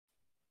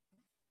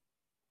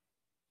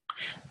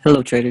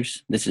Hello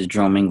traders, this is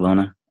Jerome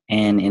Manglona,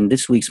 and in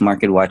this week's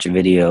Market Watch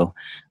video,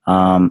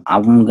 I'm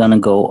going to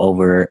go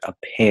over a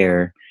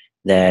pair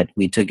that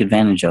we took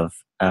advantage of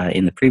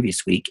in the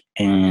previous week,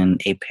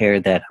 and a pair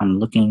that I'm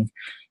looking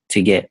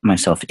to get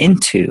myself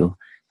into,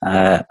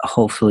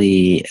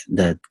 hopefully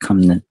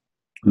come the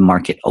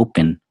market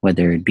open,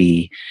 whether it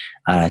be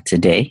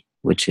today,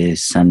 which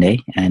is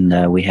Sunday,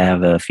 and we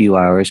have a few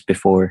hours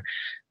before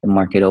the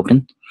market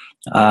open.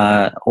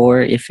 Or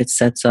if it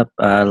sets up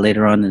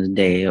later on in the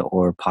day,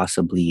 or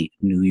possibly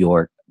New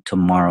York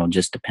tomorrow,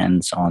 just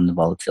depends on the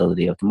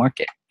volatility of the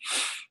market.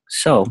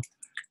 So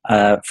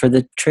for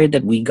the trade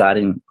that we got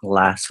in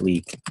last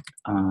week,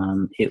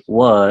 it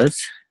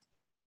was,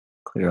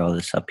 clear all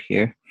this up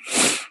here,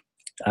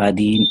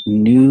 the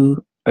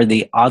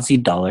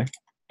Aussie dollar,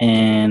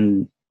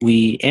 and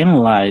we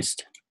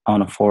analyzed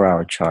on a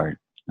 4-hour chart,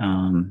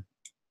 and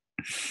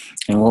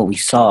what we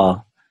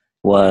saw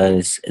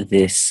was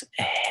this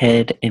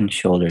head and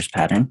shoulders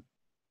pattern.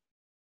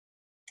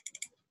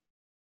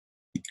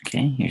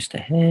 Okay, here's the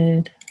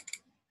head,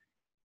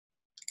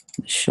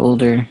 the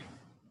shoulder,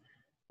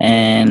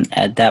 and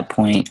at that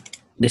point,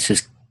 this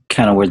is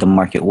kind of where the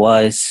market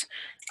was.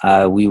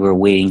 We were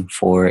waiting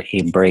for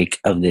a break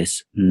of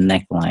this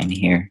neckline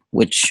here,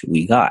 which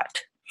we got.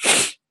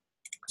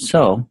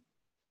 So,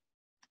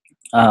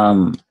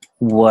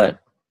 what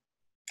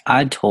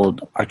I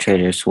told our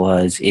traders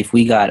was, if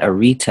we got a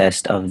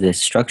retest of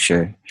this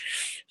structure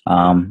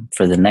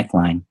for the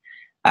neckline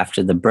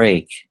after the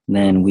break,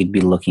 then we'd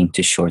be looking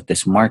to short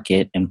this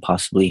market and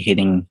possibly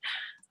hitting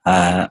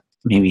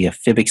maybe a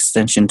fib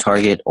extension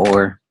target,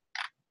 or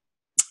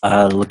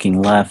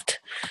looking left.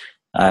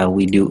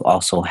 We do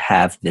also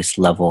have this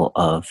level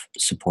of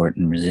support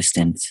and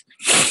resistance.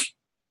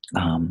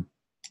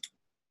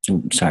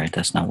 Sorry,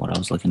 that's not what I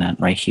was looking at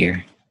right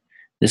here.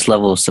 This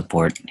level of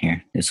support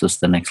here. This was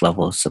the next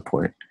level of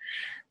support.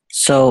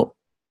 So,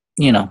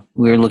 we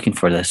were looking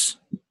for this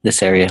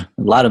area.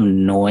 A lot of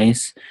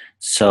noise.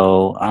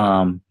 So,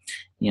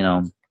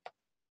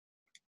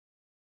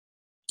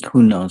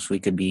 who knows? We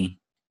could be,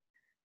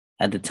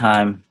 at the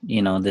time,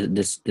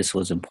 this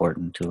was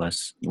important to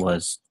us,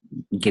 was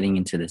getting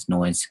into this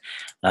noise.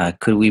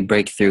 Could we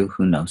break through?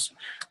 Who knows?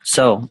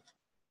 So,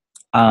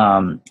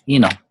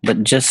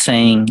 but just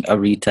saying a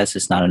retest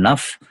is not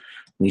enough.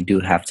 We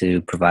do have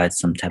to provide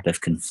some type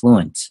of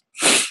confluence.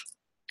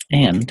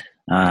 And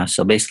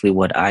so basically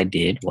what I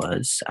did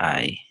was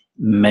I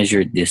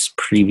measured this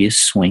previous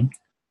swing,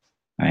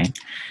 right?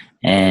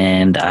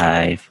 And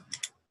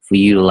we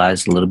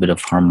utilized a little bit of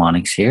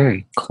harmonics here,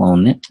 I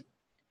cloned it.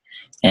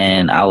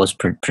 And I was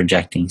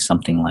projecting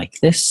something like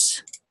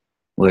this,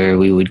 where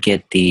we would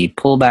get the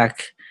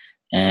pullback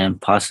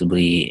and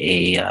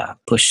possibly a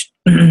push,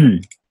 a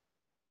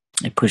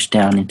push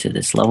down into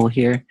this level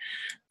here,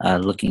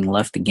 looking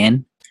left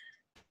again.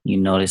 You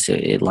notice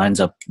it lines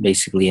up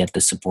basically at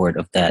the support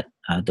of that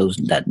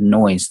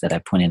noise that I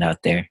pointed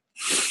out there.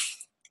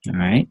 All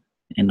right,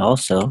 and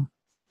also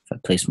if I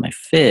place my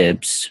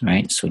fibs,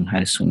 right, swing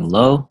high to swing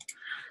low,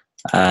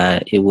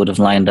 it would have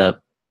lined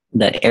up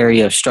the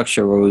area of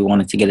structure where we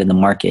wanted to get in the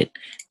market.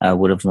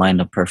 Would have lined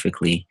up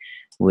perfectly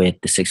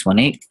with the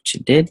 618, which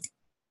it did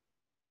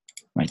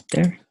right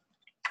there.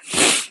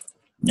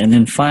 And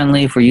then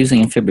finally, if we're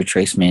using a fib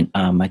retracement,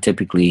 I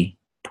typically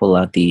pull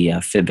out the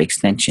fib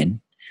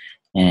extension.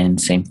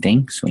 And same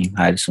thing, swing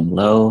high to swing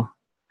low,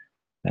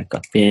 back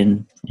up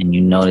in, and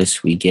you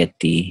notice we get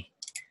the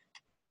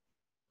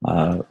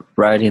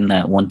right in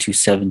that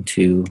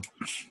 1272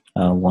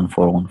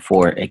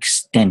 1414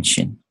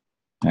 extension,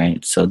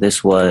 right? So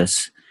this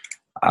was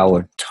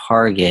our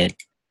target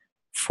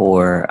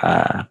for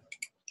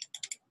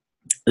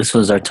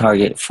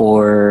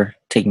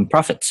taking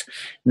profits.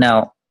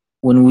 Now,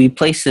 when we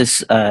placed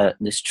this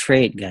this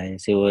trade,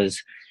 guys,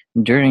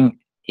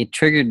 it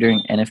triggered during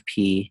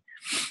NFP.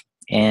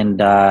 And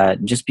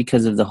just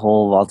because of the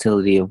whole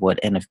volatility of what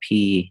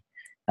NFP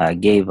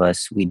gave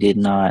us, we did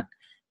not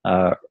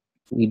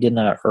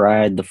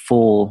ride the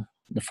full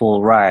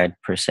ride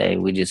per se.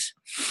 We just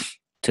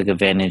took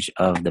advantage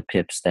of the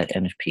pips that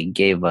NFP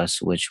gave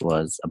us, which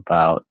was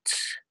about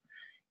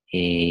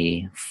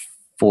a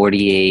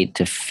 48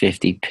 to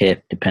 50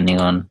 pip,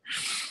 depending on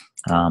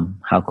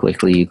how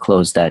quickly you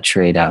close that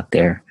trade out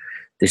there.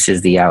 This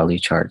is the hourly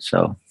chart,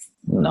 so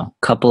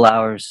couple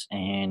hours,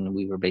 and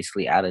we were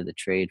basically out of the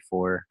trade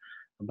for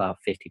about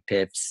 50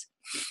 pips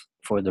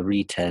for the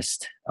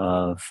retest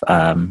of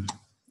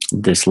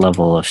this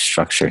level of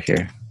structure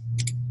here,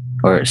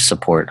 or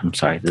support. I'm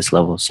sorry, this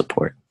level of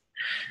support.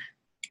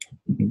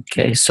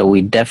 Okay, so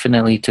we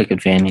definitely took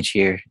advantage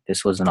here.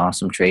 This was an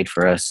awesome trade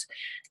for us.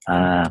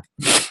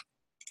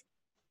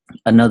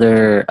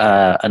 Another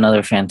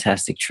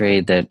fantastic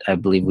trade that I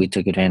believe we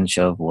took advantage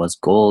of was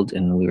gold,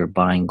 and we were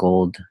buying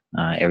gold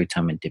every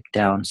time it dipped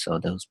down, so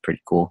that was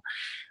pretty cool.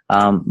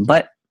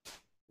 But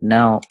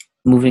now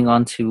moving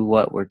on to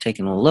what we're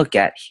taking a look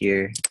at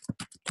here,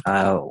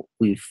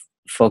 we've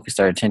focused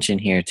our attention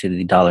here to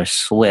the dollar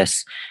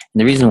Swiss.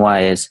 And the reason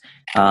why is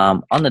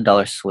on the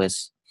dollar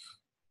Swiss,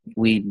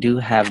 we do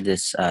have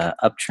this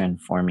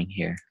uptrend forming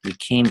here. We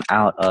came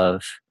out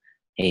of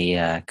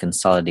a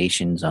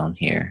consolidation zone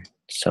here.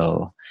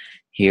 So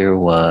here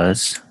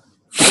was,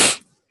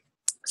 right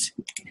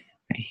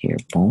here,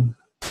 boom.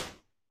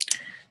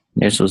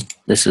 This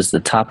is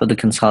the top of the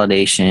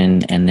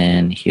consolidation, and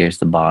then here's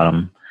the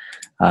bottom.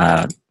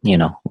 You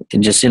know,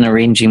 just in a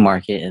ranging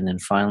market, and then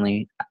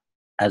finally,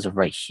 as of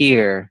right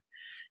here,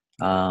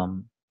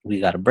 we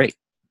got a break,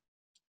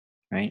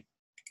 right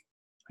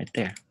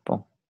there,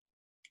 boom.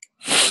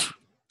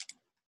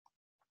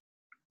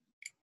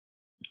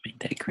 Make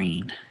that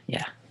green,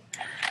 yeah.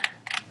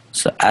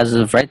 So as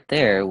of right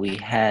there, we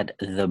had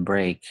the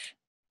break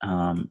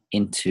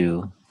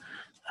into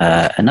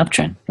an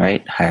uptrend,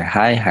 right? Higher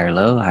high, higher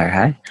low, higher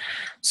high.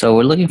 So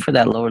we're looking for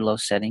that lower low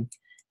setting,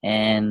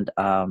 and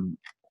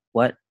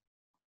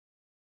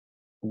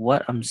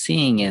what I'm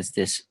seeing is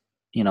this,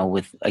 you know,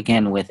 with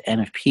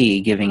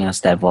NFP giving us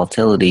that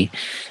volatility,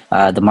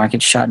 the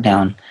market shot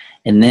down,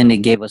 and then it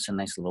gave us a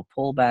nice little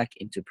pullback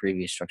into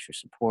previous structure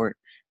support,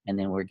 and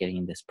then we're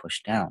getting this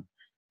push down.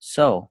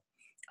 So,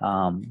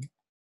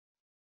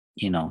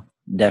 you know,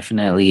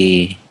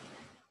 definitely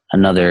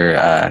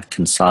another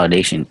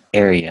consolidation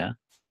area.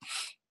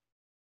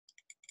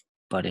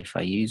 But if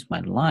I use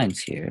my lines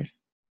here,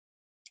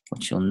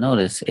 what you'll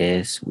notice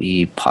is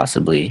we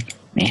possibly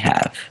may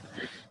have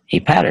a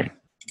pattern.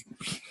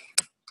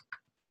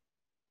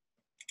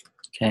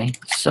 Okay,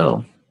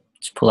 so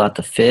let's pull out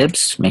the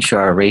fibs, make sure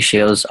our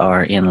ratios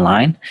are in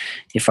line.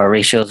 If our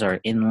ratios are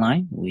in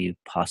line, we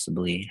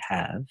possibly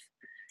have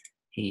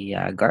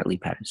a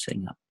Gartley pattern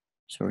setting up.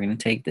 So we're going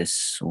to take this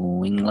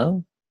swing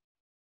low,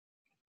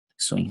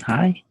 swing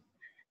high,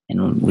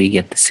 and we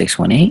get the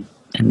 618,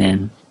 and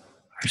then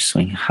our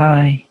swing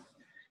high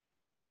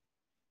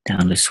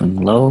down to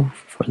swing low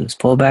for this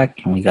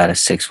pullback, and we got a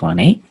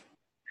 618.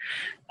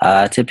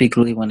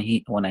 Typically,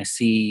 when I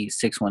see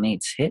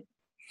 618s hit,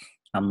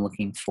 I'm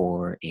looking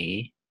for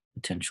a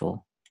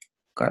potential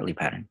Gartley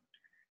pattern.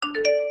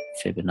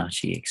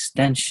 Fibonacci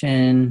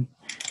extension,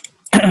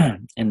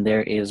 and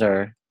there is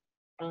our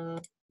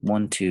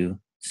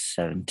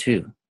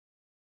 1272.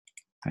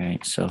 All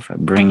right, so if I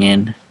bring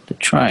in the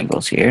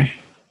triangles here,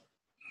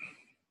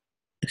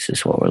 this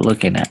is what we're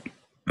looking at.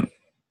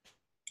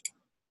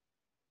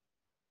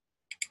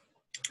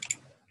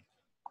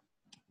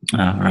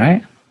 All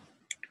right,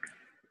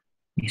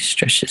 let me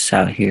stretch this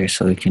out here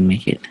so we can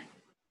make it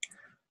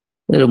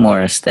a little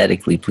more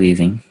aesthetically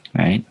pleasing.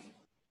 Right,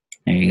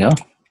 there you go.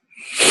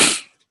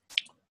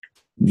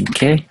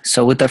 Okay,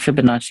 so with our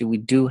Fibonacci, we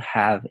do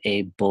have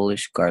a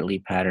bullish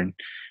Gartley pattern,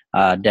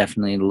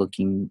 definitely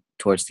looking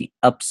towards the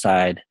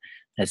upside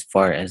as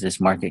far as this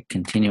market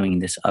continuing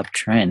this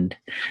uptrend.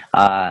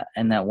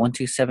 And that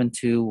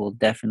 1272 will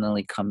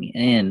definitely come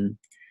in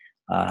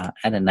at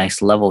a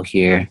nice level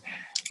here.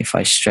 If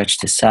I stretch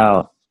this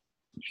out,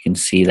 you can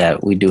see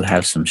that we do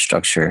have some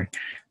structure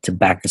to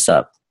back us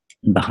up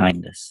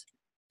behind us.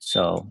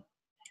 So,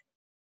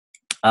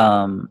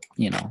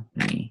 you know,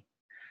 let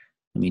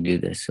me do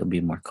this. It'll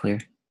be more clear.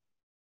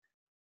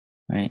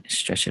 All right,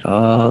 stretch it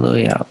all the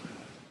way out.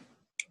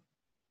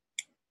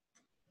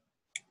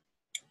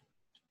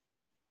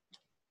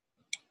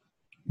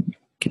 You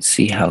can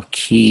see how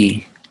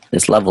key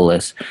this level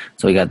is.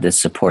 So we got this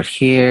support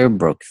here,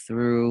 broke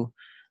through,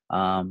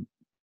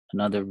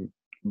 another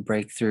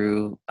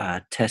breakthrough,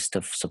 test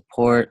of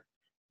support,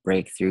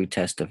 breakthrough,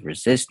 test of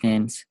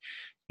resistance.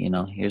 You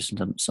know, here's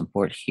some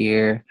support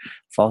here,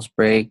 false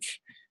break.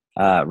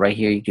 Right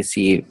here, you can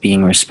see it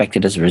being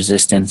respected as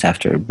resistance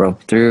after it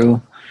broke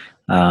through.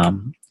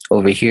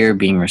 Over here,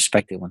 being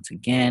respected once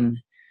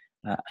again.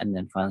 And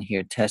then finally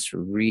here, a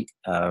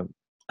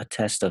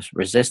test of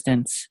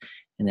resistance.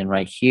 And then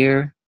right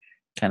here,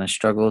 kind of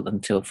struggled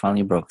until it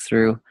finally broke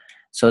through.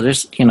 So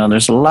there's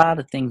a lot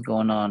of things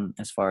going on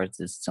as far as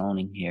this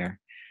zoning here.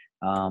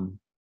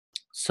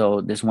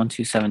 So this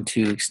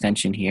 1272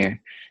 extension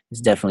here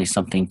is definitely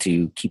something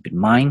to keep in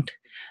mind.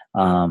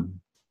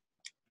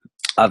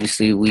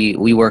 Obviously,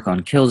 we work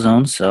on kill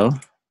zones, so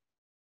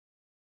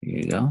here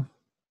you go.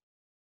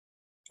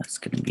 That's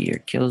going to be your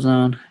kill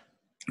zone.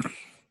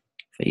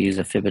 If I use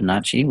a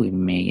Fibonacci, we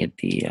may get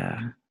the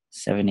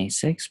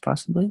 786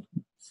 possibly.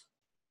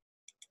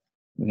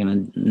 We're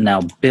going to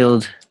now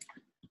build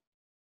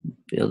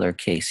our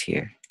case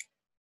here.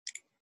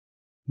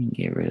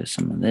 Get rid of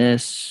some of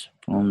this.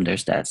 Boom,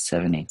 there's that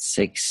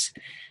 786.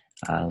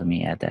 Let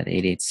me add that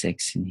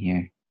 886 in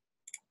here.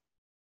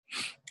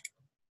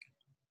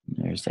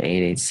 There's the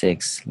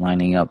 886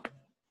 lining up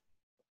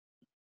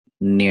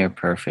near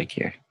perfect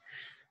here.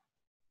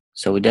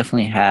 So we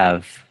definitely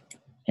have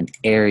an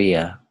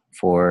area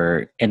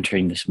for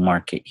entering this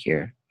market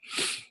here.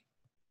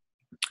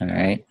 All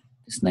right,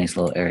 this nice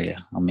little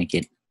area. I'll make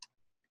it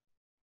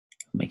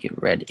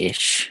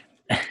reddish.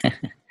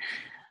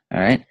 All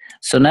right.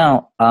 So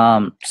now,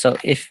 so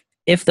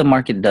if the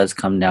market does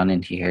come down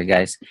into here,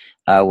 guys,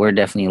 we're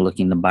definitely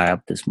looking to buy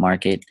up this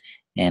market,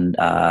 and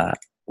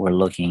we're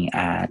looking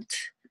at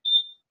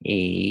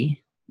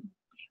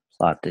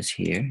plot this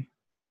here.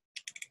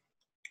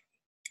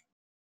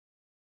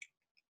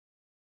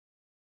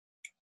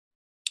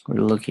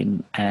 we're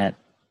looking at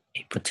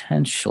a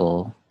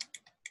potential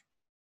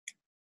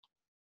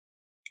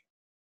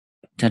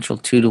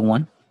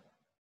 2-to-1.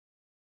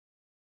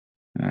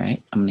 All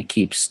right, I'm going to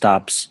keep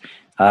stops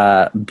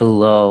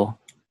below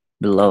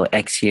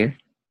X here,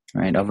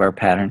 right, of our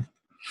pattern.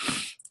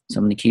 So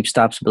I'm going to keep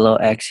stops below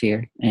X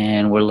here,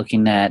 and we're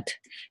looking at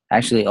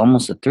actually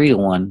almost a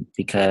 3-to-1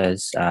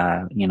 because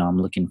you know,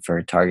 I'm looking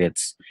for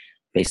targets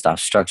based off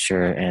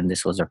structure, and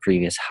this was our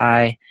previous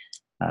high.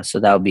 So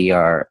that would be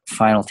our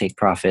final take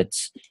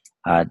profits.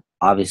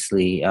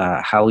 Obviously,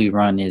 how we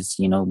run is,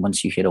 you know,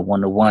 once you hit a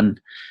 1-to-1,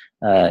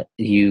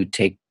 you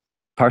take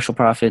partial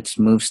profits,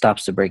 move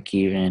stops to break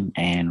even,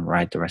 and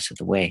ride the rest of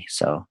the way.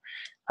 So,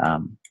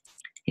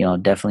 you know,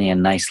 definitely a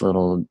nice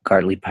little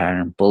Gartley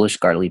pattern, bullish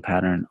Gartley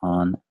pattern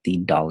on the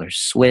dollar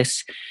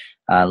Swiss.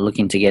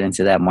 Looking to get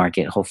into that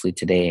market hopefully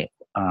today,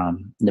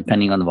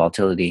 depending on the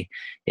volatility.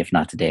 If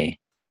not today,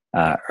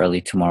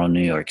 early tomorrow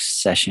New York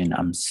session,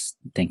 I'm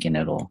thinking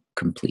it'll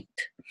complete.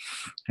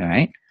 All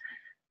right,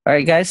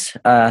 guys.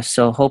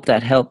 So hope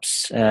that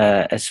helps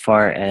as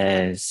far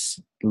as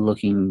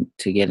looking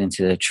to get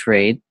into the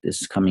trade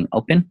this coming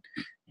open,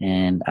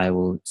 and I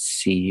will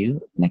see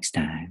you next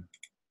time.